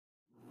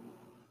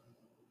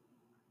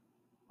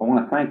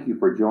thank you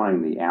for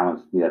joining the Alan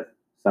Smith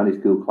Sunday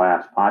School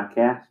Class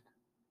podcast.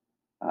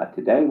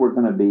 Today we're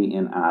going to be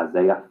in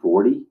Isaiah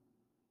 40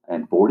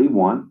 and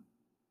 41.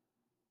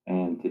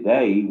 And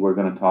today we're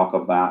going to talk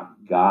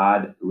about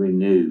God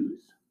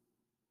renews.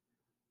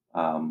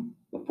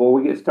 Before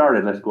we get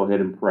started, let's go ahead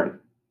and pray.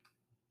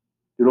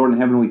 Dear Lord in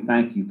heaven, we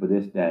thank you for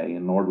this day.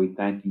 And Lord, we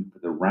thank you for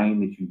the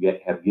rain that you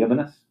have given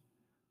us.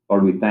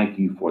 Lord, we thank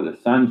you for the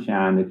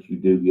sunshine that you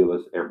do give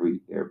us every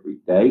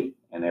day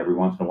and every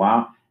once in a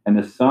while. And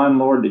the Son,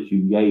 Lord, that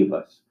you gave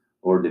us,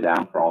 Lord, to die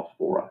on the cross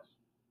for us.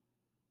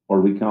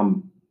 Lord, we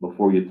come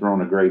before your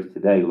throne of grace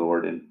today,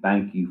 Lord, and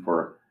thank you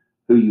for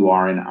who you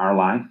are in our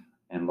life.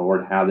 And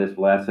Lord, how this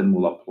lesson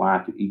will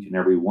apply to each and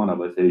every one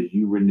of us as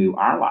you renew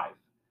our life.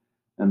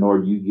 And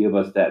Lord, you give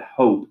us that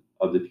hope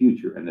of the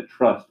future and the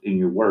trust in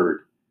your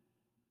word.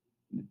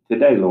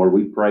 Today, Lord,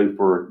 we pray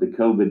for the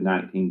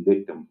COVID-19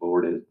 victims,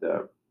 Lord, as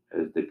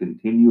the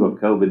continue of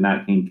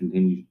COVID-19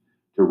 continues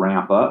to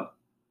ramp up.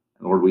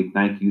 And Lord, we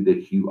thank you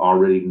that you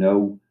already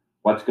know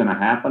what's going to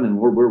happen. And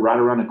Lord, we're right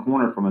around the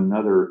corner from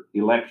another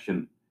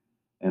election.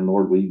 And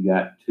Lord, we've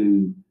got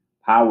two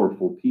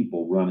powerful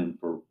people running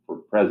for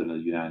President of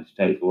the United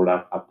States. Lord,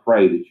 I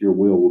pray that your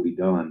will be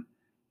done.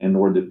 And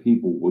Lord, the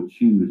people will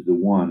choose the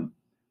one,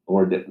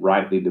 Lord, that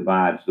rightly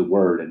divides the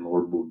word. And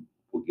Lord, will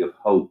give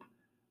hope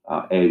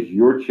as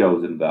your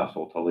chosen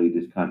vessel to lead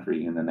this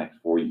country in the next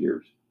 4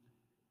 years.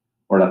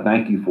 Lord, I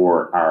thank you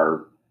for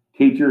our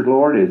teachers,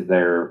 Lord, as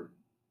they're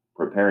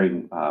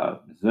preparing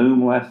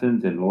Zoom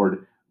lessons and,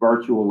 Lord,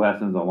 virtual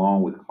lessons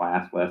along with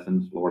class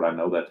lessons. Lord, I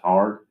know that's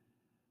hard.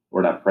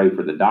 Lord, I pray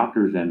for the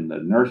doctors and the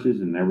nurses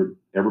and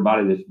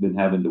everybody that's been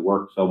having to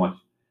work so much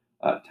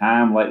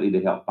time lately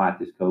to help fight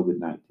this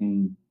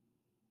COVID-19.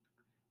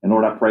 And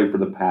Lord, I pray for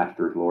the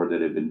pastors, Lord,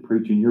 that have been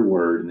preaching your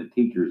word, and the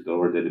teachers,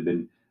 Lord, that have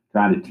been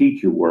trying to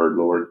teach your word,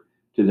 Lord,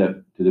 to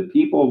the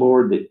people,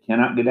 Lord, that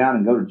cannot get out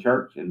and go to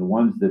church, and the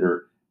ones that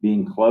are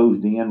being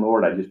closed in,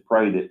 Lord. I just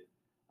pray that,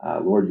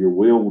 Lord, your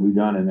will be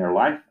done in their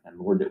life, and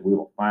Lord, that we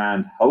will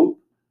find hope,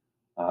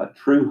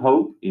 true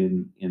hope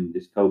in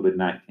this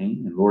COVID-19,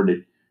 and Lord,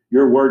 that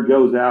your word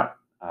goes out.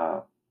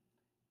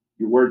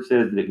 Your word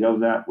says that it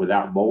goes out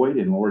without void,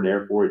 and Lord,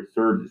 therefore it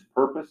serves its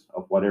purpose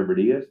of whatever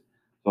it is.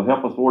 So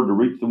help us, Lord, to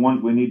reach the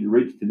ones we need to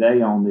reach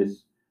today on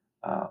this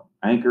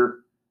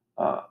Anchor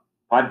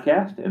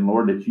podcast, and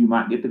Lord, that you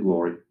might get the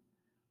glory.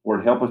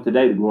 Lord, help us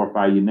today to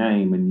glorify your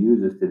name and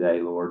use us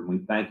today, Lord. And we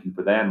thank you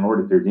for that. And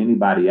Lord, if there's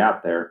anybody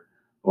out there,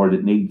 Lord,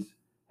 that needs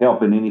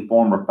help in any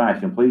form or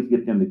fashion, please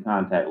get them to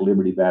contact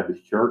Liberty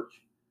Baptist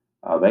Church.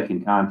 They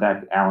can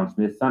contact Alan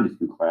Smith Sunday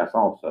School class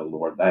also,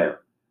 Lord, there.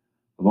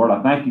 Lord,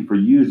 I thank you for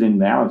using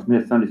the Alan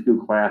Smith Sunday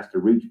School class to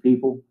reach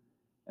people.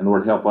 And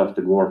Lord, help us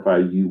to glorify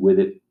you with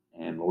it.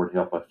 And Lord,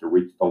 help us to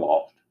reach the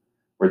lost.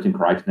 For it's in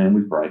Christ's name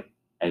we pray.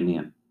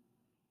 Amen.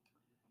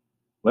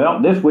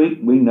 Well, this week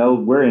we know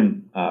we're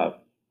in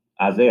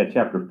Isaiah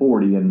chapter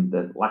 40.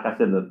 And like I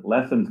said, the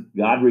lessons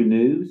God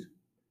renews.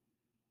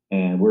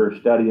 And we're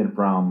studying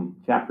from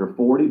chapter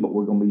 40, but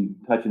we're going to be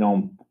touching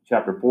on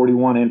chapter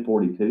 41 and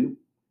 42.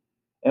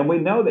 And we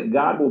know that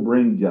God will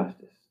bring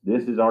justice.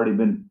 This has already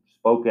been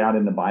spoke out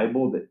in the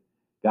Bible, that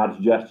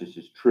God's justice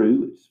is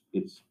true.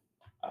 It's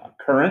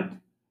current.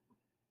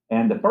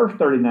 And the first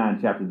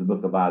 39 chapters of the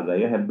book of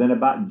Isaiah have been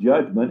about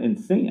judgment and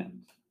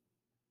sins.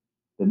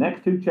 The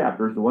next two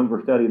chapters, the ones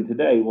we're studying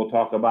today, will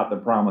talk about the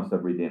promise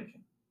of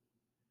redemption.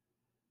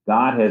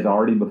 God has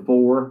already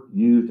before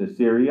used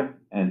Assyria,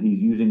 and he's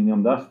using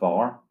them thus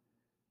far.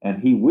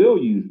 And he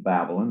will use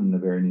Babylon in the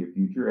very near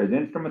future as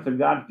instruments of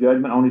God's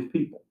judgment on his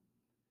people.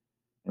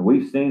 And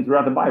we've seen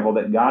throughout the Bible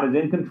that God is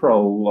in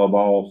control of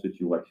all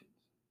situations.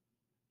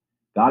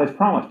 God has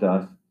promised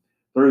us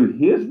through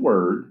his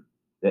word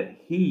that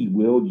he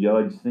will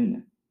judge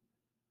sin.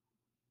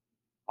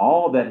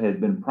 All that has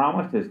been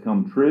promised has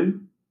come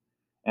true.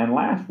 And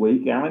last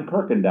week, Alan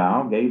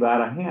Kirkendall gave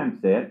out a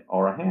handset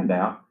or a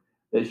handout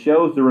that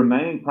shows the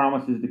remaining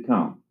promises to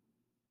come.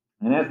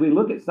 And as we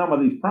look at some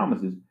of these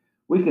promises,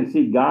 we can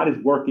see God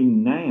is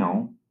working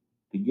now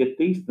to get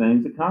these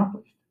things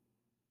accomplished.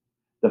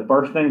 The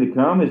first thing to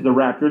come is the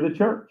rapture of the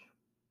church.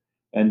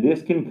 And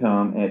this can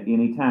come at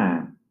any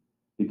time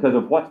because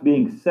of what's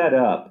being set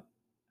up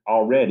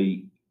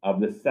already of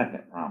the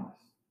second promise.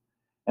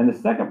 And the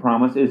second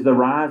promise is the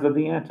rise of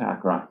the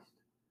Antichrist.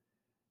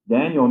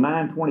 Daniel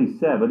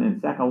 9:27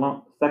 and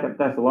 2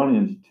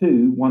 Thessalonians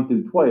 2, 1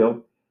 through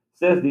 12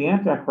 says the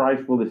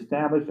Antichrist will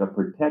establish a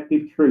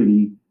protective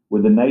treaty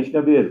with the nation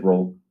of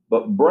Israel,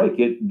 but break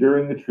it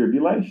during the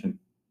tribulation.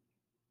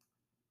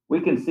 We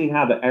can see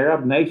how the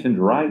Arab nations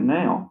right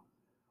now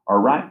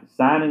are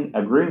signing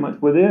agreements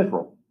with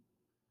Israel.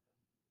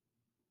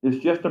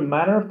 It's just a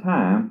matter of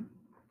time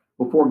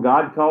before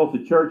God calls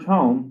the church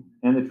home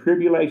and the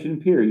tribulation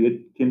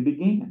period can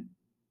begin.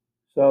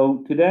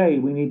 So today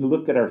we need to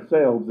look at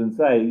ourselves and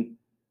say,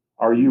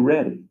 are you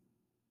ready?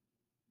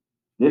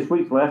 This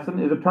week's lesson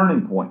is a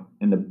turning point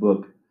in the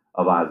book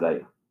of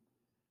Isaiah.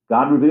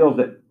 God reveals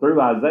that through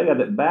Isaiah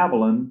that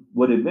Babylon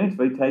would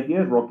eventually take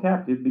Israel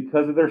captive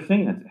because of their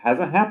sins. It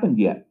hasn't happened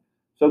yet.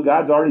 So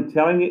God's already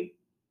telling it,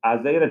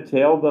 Isaiah to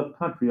tell the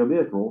country of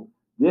Israel,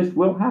 this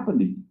will happen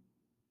to you.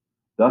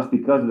 Thus,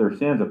 because of their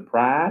sins of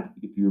pride,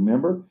 if you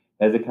remember,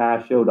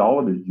 Hezekiah showed all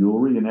of his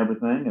jewelry and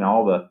everything and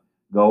all the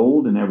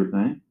gold and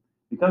everything.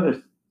 Because of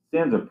their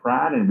sins of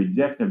pride and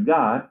rejection of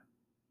God,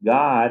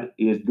 God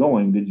is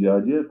going to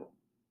judge Israel.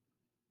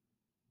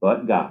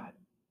 But God.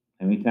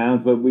 How many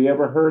times have we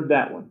ever heard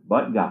that one?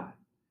 But God.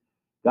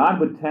 God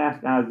would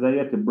task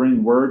Isaiah to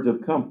bring words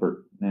of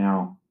comfort.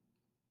 Now,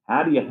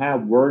 how do you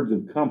have words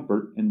of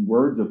comfort and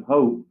words of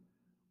hope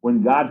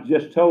when God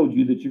just told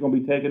you that you're going to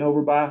be taken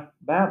over by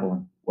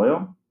Babylon?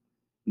 Well,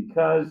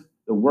 because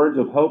the words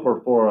of hope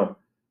are for a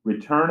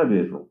return of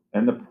Israel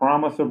and the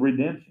promise of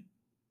redemption.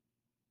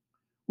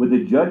 With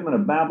the judgment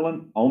of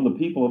Babylon on the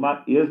people of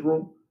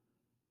Israel,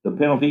 the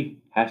penalty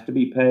has to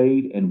be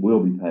paid and will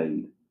be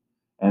paid.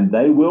 And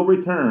they will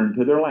return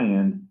to their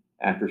land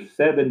after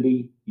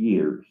 70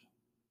 years.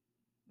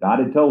 God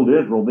had told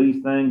Israel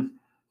these things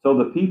so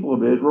the people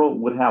of Israel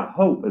would have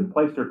hope and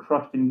place their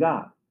trust in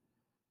God.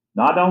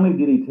 Not only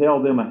did he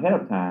tell them ahead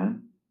of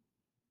time,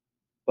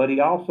 but he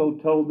also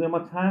told them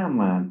a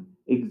timeline,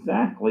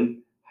 exactly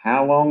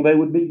how long they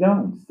would be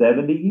gone,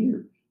 70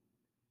 years.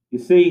 You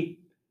see,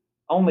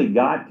 only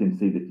God can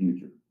see the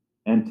future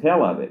and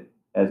tell of it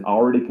as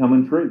already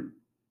coming true.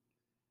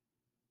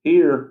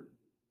 Here,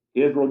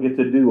 Israel gets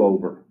a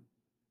do-over.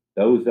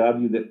 Those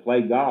of you that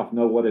play golf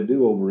know what a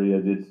do-over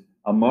is. It's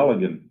a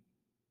mulligan,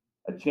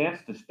 a chance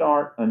to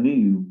start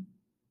anew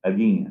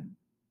again.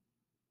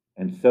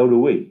 And so do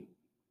we.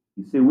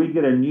 You see, we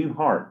get a new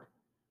heart.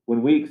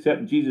 When we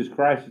accept Jesus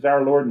Christ as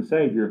our Lord and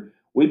Savior,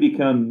 we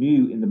become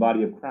new in the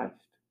body of Christ.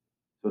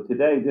 So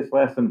today, this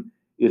lesson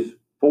is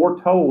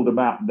foretold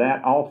about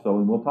that also,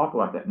 and we'll talk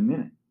about that in a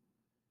minute.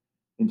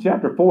 In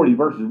chapter 40,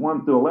 verses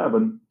 1 through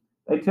 11,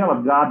 they tell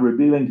of God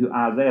revealing to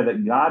Isaiah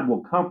that God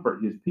will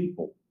comfort his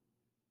people,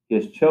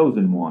 his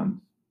chosen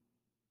ones.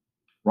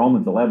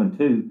 Romans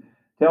 11:2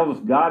 tells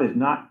us God has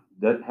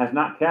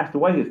not cast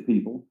away his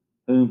people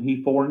whom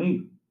he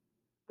foreknew.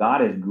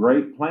 God has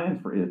great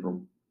plans for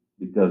Israel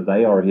because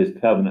they are his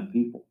covenant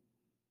people.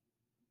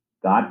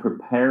 God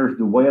prepares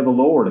the way of the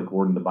Lord,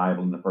 according to the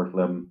Bible in the first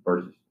 11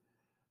 verses.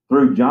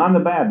 Through John the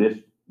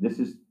Baptist, this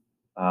is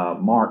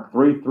Mark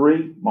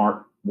 3:3,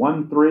 Mark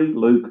 1:3,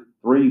 Luke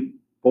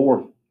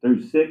 3:4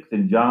 through 6,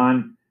 and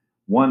John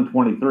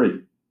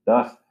 1:23.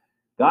 Thus,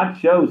 God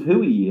shows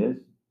who he is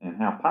and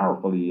how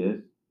powerful he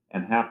is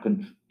and how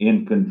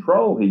in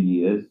control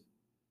he is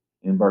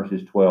in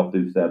verses 12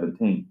 through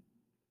 17.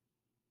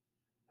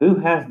 Who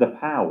has the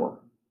power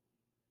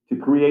to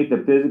create the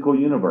physical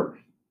universe,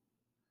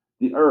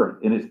 the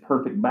earth in its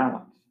perfect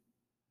balance,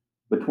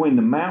 between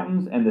the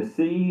mountains and the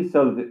seas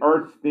so that the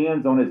earth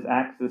spins on its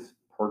axis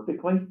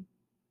perfectly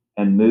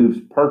and moves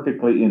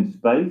perfectly in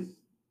space,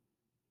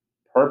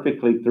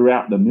 perfectly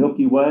throughout the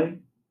Milky Way,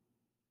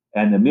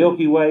 and the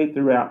Milky Way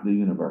throughout the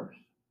universe?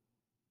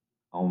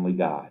 Only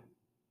God.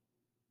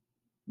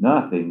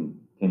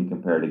 Nothing can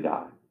compare to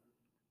God.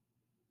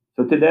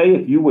 So today,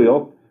 if you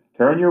will,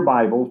 turn your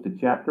Bibles to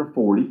chapter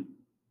 40.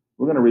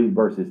 We're going to read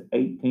verses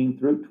 18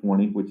 through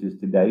 20, which is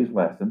today's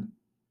lesson.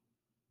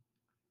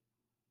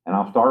 And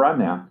I'll start right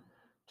now.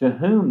 To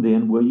whom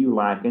then will you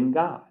liken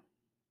God?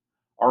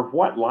 Or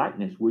what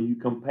likeness will you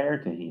compare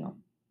to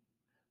him?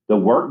 The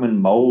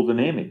workman molds an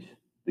image.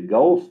 The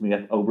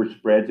goldsmith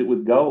overspreads it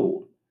with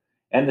gold.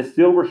 And the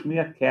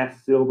silversmith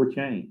casts silver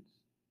chains.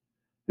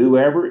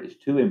 Whoever is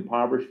too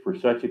impoverished for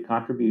such a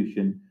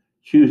contribution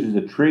chooses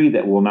a tree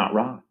that will not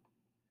rot.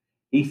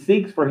 He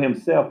seeks for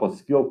himself a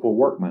skillful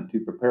workman to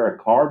prepare a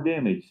carved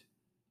image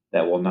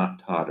that will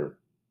not totter.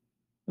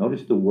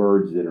 Notice the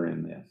words that are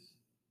in this.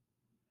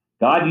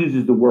 God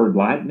uses the word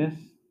likeness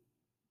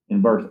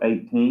in verse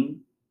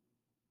 18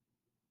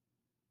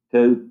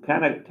 to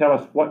kind of tell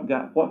us what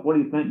do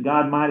you think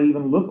God might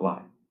even look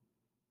like?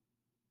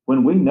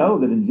 When we know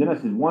that in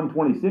Genesis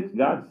 1:26,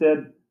 God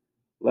said,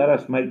 let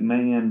us make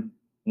man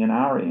in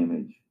our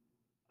image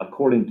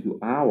according to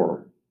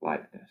our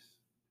likeness.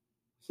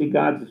 See,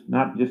 God's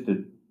not just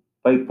a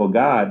faithful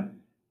God.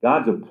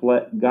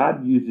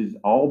 God uses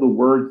all the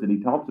words that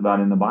he talks about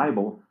in the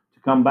Bible to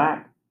come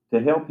back to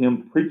help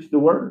him preach the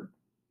word.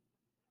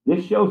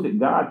 This shows that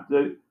God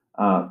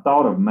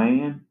thought of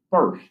man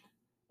first,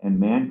 and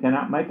man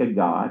cannot make a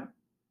God.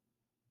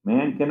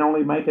 Man can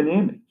only make an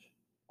image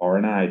or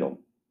an idol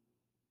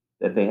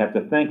that they have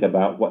to think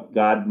about what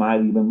God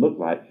might even look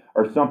like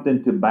or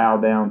something to bow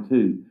down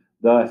to.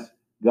 Thus,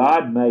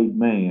 God made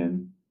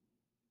man,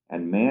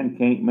 and man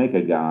can't make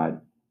a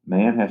God.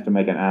 Man has to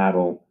make an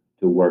idol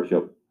to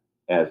worship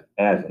as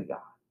a God.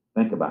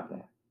 Think about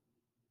that.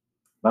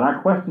 But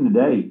our question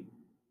today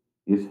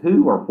is,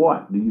 who or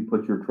what do you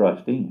put your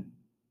trust in?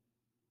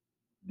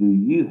 Do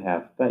you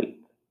have faith?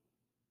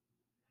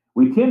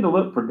 We tend to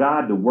look for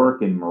God to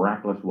work in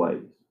miraculous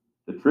ways.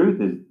 The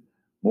truth is,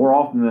 more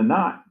often than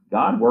not,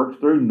 God works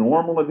through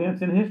normal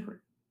events in history.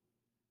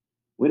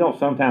 We don't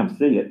sometimes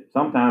see it.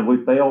 Sometimes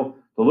we fail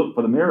to look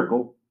for the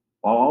miracle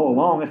while all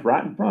along it's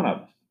right in front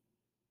of us.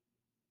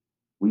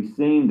 We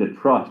seem to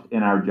trust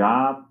in our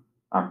job,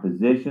 our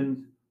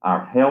positions,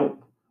 our health,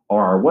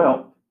 or our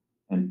wealth,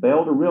 and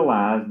fail to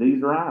realize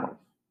these are idols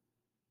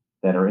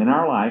that are in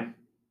our life,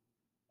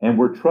 and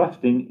we're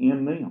trusting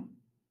in them.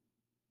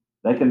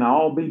 They can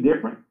all be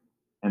different,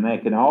 and they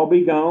can all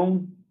be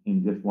gone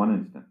in just one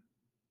instant.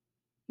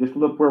 Just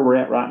look where we're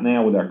at right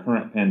now with our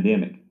current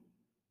pandemic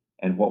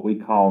and what we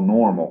call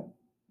normal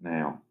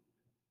now.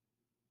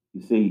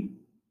 You see,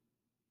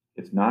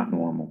 it's not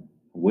normal.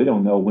 We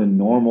don't know when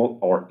normal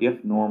or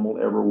if normal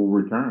ever will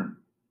return.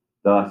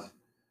 Thus,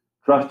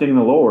 trusting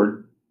the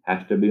Lord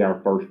has to be our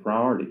first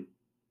priority.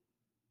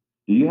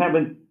 Do you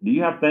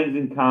have things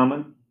in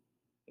common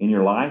in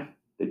your life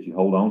that you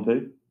hold on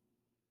to?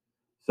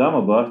 Some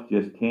of us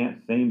just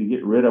can't seem to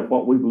get rid of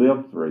what we've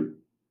lived through.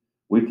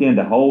 We tend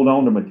to hold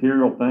on to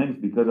material things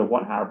because of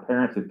what our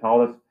parents have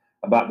taught us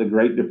about the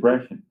Great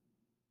Depression.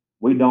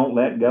 We don't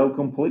let go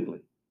completely.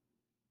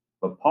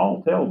 But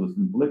Paul tells us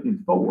in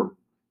Philippians 4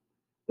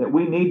 that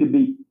we need to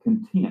be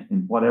content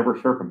in whatever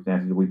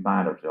circumstances we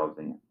find ourselves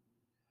in,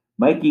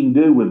 making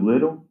do with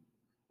little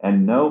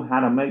and know how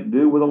to make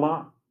do with a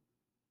lot.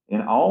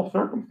 In all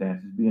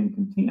circumstances, being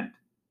content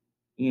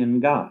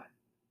in God.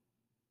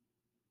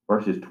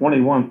 Verses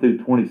 21 through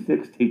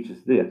 26 teach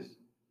us this.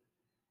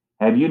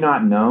 Have you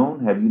not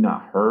known? Have you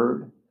not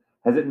heard?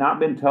 Has it not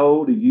been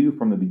told to you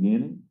from the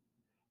beginning?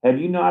 Have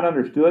you not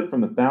understood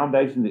from the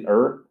foundation of the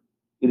earth?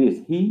 It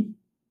is He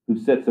who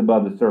sits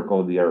above the circle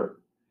of the earth,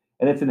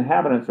 and its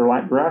inhabitants are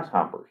like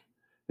grasshoppers,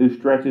 who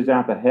stretches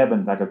out the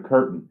heavens like a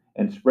curtain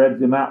and spreads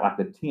them out like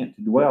a tent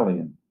to dwell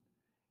in.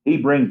 He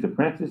brings the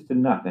princes to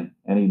nothing,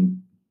 and He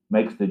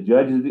makes the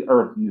judges of the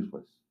earth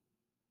useless.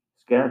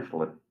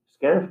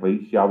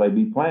 Scarcely shall they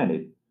be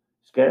planted,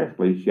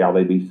 scarcely shall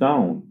they be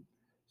sown,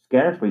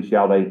 scarcely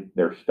shall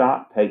their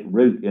stock take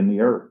root in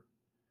the earth,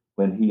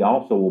 when He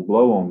also will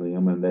blow on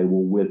them, and they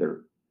will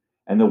wither,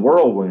 and the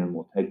whirlwind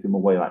will take them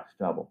away like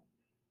stubble.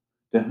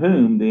 To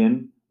whom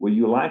then will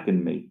you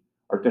liken me?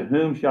 Or to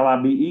whom shall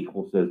I be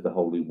equal, says the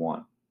Holy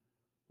One?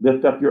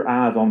 Lift up your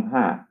eyes on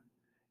high,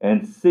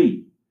 and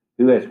see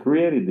who has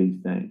created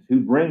these things, who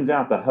brings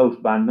out the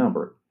host by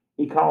number.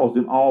 He calls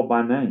them all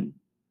by name.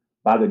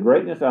 By the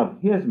greatness of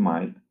His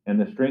might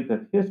and the strength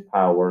of His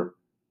power,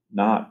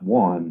 not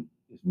one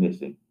is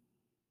missing.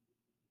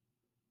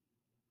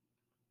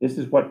 This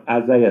is what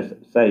Isaiah is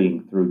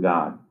saying through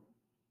God,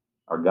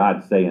 or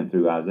God saying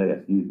through Isaiah,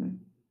 excuse me.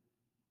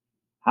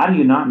 How do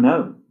you not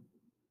know?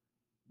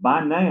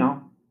 By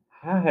now,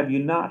 how have you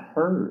not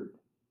heard?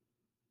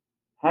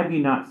 Have you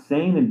not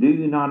seen, and do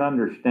you not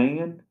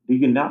understand? Do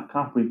you not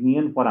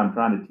comprehend what I'm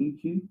trying to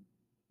teach you?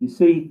 You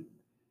see,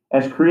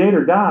 as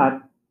Creator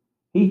God,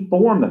 He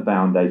formed the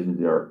foundations of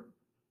the earth.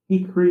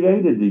 He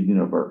created the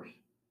universe.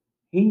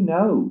 He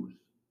knows.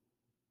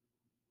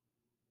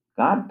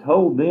 God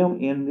told them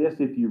in this,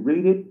 if you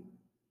read it,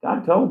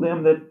 God told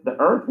them that the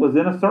earth was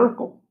in a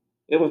circle.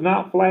 It was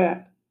not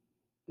flat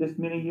this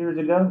many years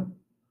ago.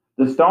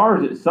 The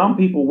stars that some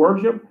people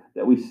worship,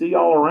 that we see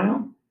all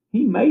around,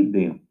 He made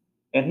them,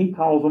 and He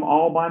calls them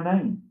all by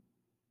name.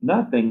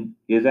 Nothing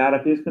is out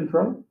of His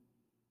control.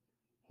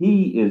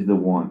 He is the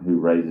one who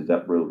raises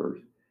up rulers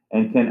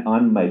and can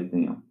unmake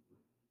them.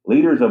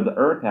 Leaders of the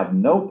earth have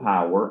no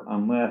power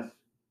unless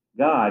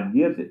God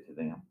gives it to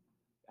them.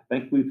 I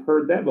think we've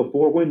heard that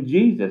before when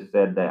Jesus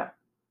said that.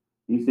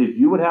 He says,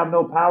 you would have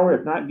no power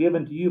if not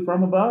given to you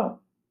from above.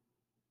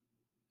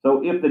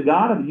 So if the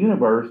God of the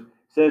universe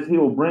says He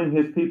will bring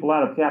His people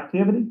out of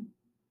captivity,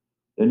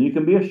 then you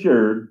can be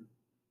assured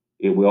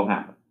it will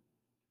happen.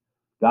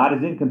 God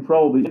is in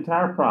control of the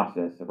entire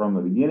process from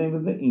the beginning to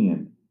the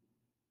end,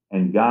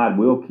 and God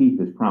will keep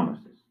His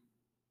promises.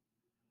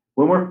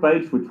 When we're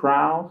faced with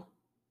trials,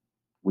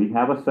 we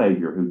have a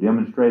Savior who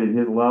demonstrated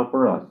His love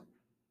for us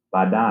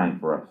by dying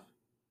for us.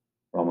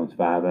 Romans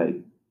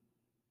 5:8.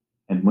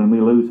 And when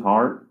we lose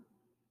heart,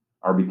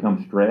 or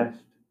become stressed,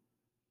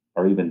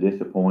 or even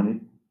disappointed,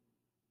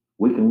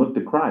 we can look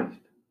to Christ,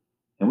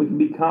 and we can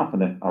be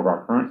confident of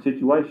our current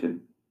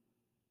situation.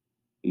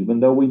 Even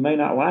though we may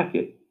not like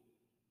it,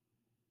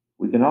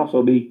 we can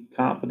also be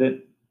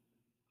confident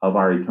of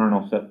our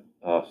eternal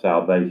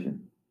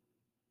salvation.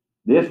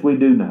 This we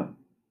do know.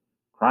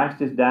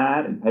 Christ has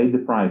died and paid the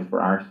price for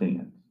our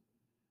sins.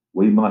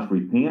 We must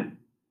repent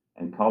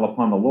and call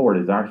upon the Lord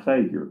as our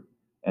Savior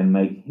and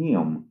make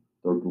Him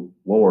the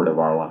Lord of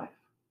our life.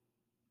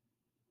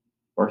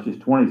 Verses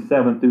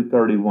 27 through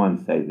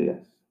 31 say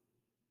this.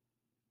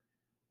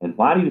 And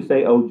why do you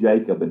say, O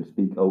Jacob, and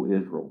speak, O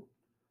Israel?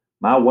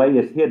 My way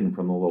is hidden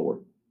from the Lord,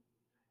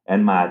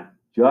 and my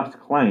just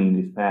claim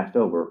is passed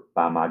over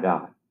by my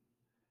God.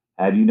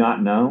 Have you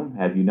not known?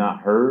 Have you not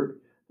heard?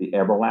 The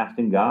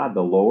everlasting God,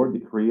 the Lord, the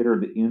Creator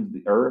of the ends of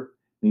the earth,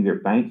 neither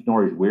faints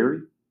nor is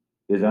weary.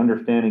 His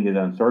understanding is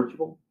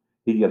unsearchable.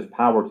 He gives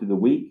power to the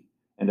weak,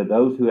 and to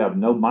those who have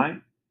no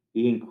might,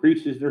 He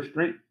increases their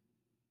strength.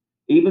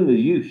 Even the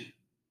youth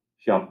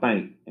shall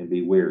faint and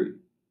be weary,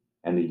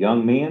 and the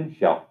young men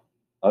shall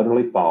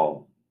utterly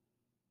fall.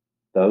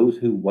 Those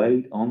who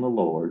wait on the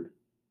Lord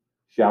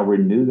shall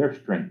renew their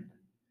strength,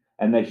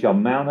 and they shall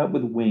mount up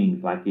with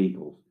wings like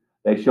eagles.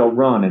 They shall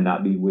run and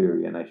not be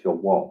weary, and they shall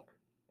walk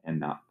and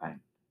not faint.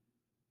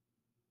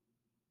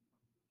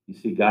 You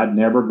see, God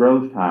never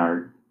grows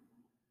tired,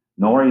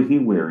 nor is he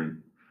weary.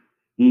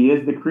 He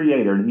is the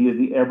creator and he is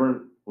the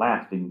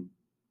everlasting.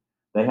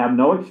 They have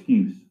no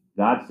excuse.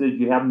 God says,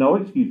 you have no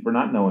excuse for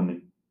not knowing me.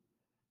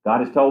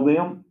 God has told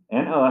them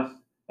and us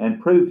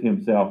and proved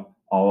himself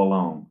all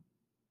along.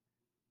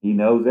 He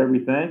knows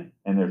everything,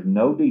 and there's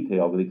no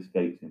detail that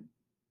escapes him.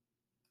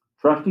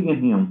 Trusting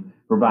in him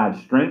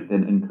provides strength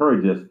and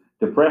encourages us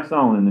to press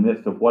on in the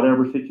midst of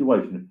whatever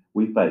situation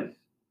we face.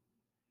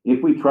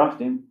 If we trust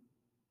him,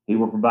 he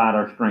will provide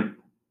our strength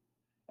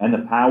and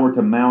the power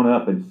to mount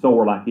up and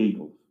soar like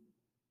eagles,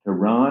 to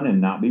run and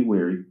not be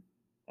weary,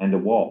 and to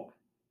walk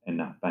and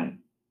not faint.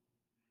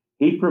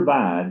 He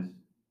provides,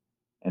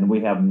 and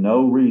we have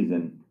no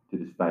reason to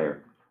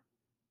despair.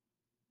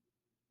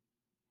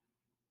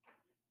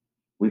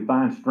 We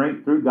find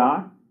strength through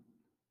God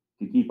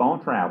to keep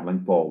on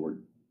traveling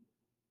forward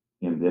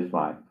in this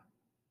life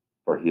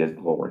for his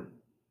glory.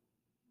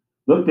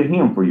 Look to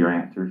him for your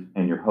answers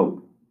and your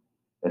hope.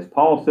 As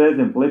Paul says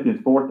in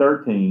Philippians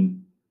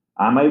 4:13,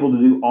 I'm able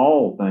to do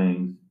all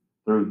things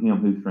through him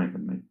who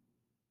strengthened me.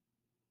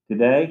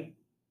 Today,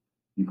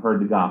 you've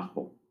heard the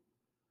gospel.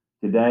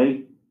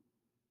 Today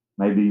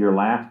may be your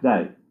last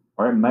day,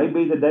 or it may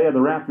be the day of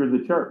the rapture of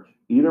the church.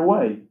 Either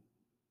way,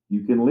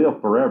 you can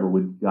live forever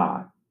with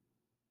God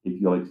if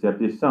you'll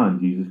accept his son,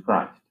 Jesus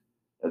Christ,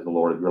 as the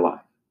Lord of your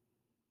life.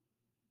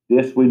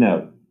 This we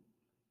know.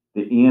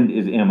 The end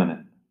is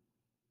imminent,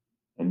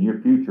 and your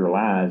future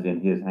lies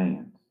in his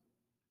hands.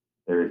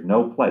 There is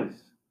no place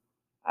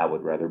I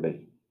would rather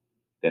be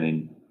than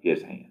in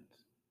his hands.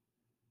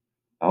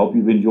 I hope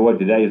you've enjoyed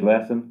today's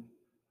lesson.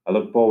 I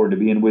look forward to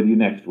being with you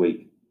next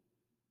week.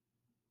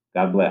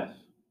 God bless.